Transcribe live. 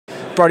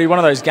Brodie, one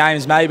of those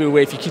games maybe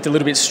where if you kicked a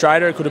little bit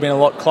straighter, it could have been a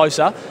lot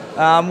closer.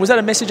 Was that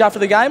a message after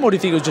the game, or do you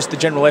think it was just the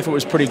general effort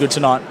was pretty good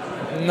tonight?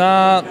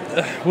 Nah,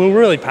 we were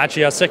really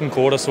patchy. Our second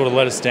quarter sort of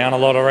let us down a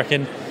lot, I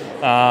reckon.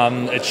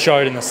 It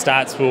showed in the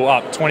stats. We were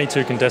up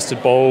 22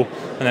 contested ball,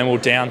 and then we were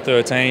down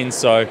 13,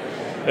 so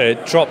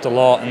it dropped a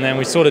lot. And then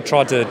we sort of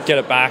tried to get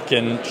it back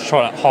and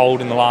try to hold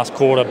in the last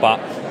quarter, but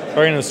I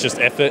reckon it was just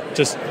effort,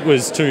 just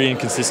was too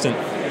inconsistent.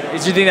 Do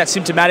you think that's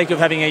symptomatic of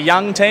having a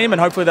young team and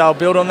hopefully they'll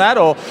build on that,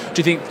 or do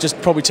you think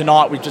just probably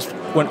tonight we just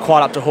weren't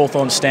quite up to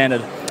Hawthorn's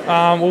standard?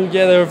 Well,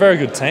 yeah, they're a very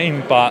good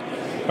team, but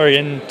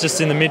again, just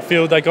in the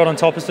midfield they got on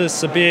top of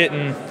us a bit,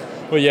 and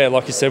well, yeah,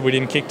 like you said, we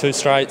didn't kick too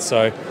straight,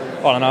 so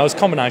I don't know, it was a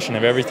combination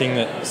of everything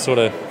that sort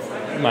of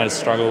made us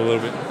struggle a little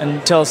bit.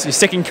 And tell us, your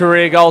second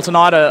career goal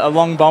tonight, a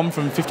long bomb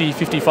from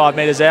 55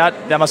 metres out,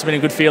 that must have been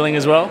a good feeling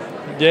as well?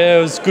 Yeah,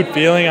 it was a good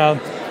feeling.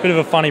 Bit of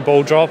a funny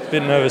ball drop,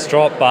 bit nervous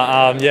drop,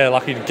 but yeah,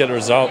 lucky to get a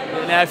result.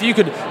 Now, if you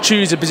could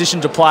choose a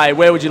position to play,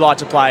 where would you like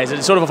to play? Is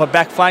it sort of off a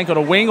back flank on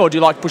a wing, or do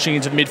you like pushing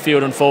into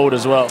midfield and forward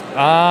as well?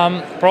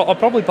 I'll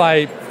probably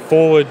play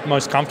forward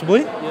most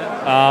comfortably.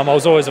 I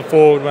was always a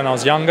forward when I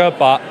was younger,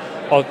 but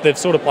they've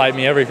sort of played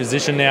me every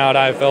position now at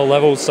AFL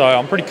level, so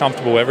I'm pretty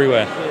comfortable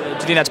everywhere. Do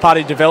you think that's part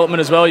of your development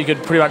as well? You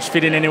could pretty much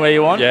fit in anywhere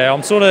you want? Yeah,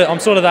 I'm sort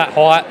of that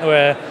height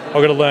where I've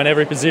got to learn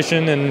every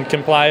position and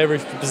can play every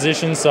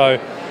position, so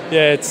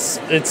yeah, it's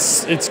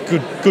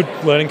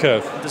good learning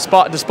curve.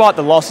 Despite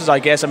the losses, I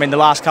guess. I mean, the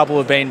last couple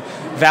have been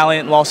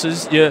valiant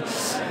losses. You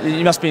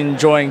must be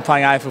enjoying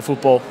playing AFL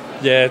football.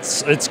 Yeah,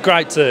 it's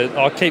great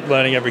I keep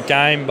learning every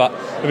game, but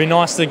it'd be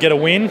nice to get a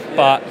win.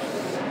 But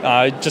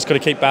just got to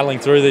keep battling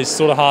through these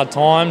sort of hard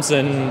times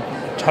and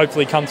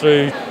hopefully come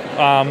through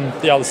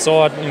the other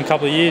side in a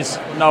couple of years.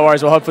 No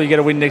worries. Well, hopefully you get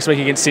a win next week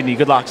against Sydney.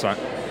 Good luck. Mate.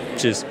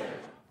 Cheers.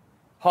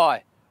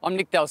 Hi, I'm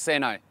Nick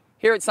Dalsano.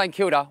 Here at St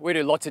Kilda, we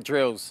do lots of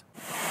drills,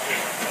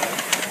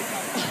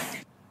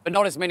 but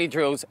not as many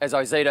drills as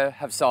Ozito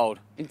have sold.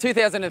 In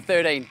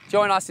 2013,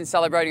 join us in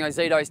celebrating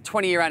Ozito's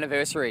 20-year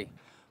anniversary.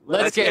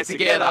 Let's get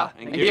together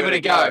and give it a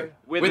go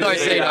with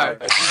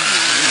Ozito.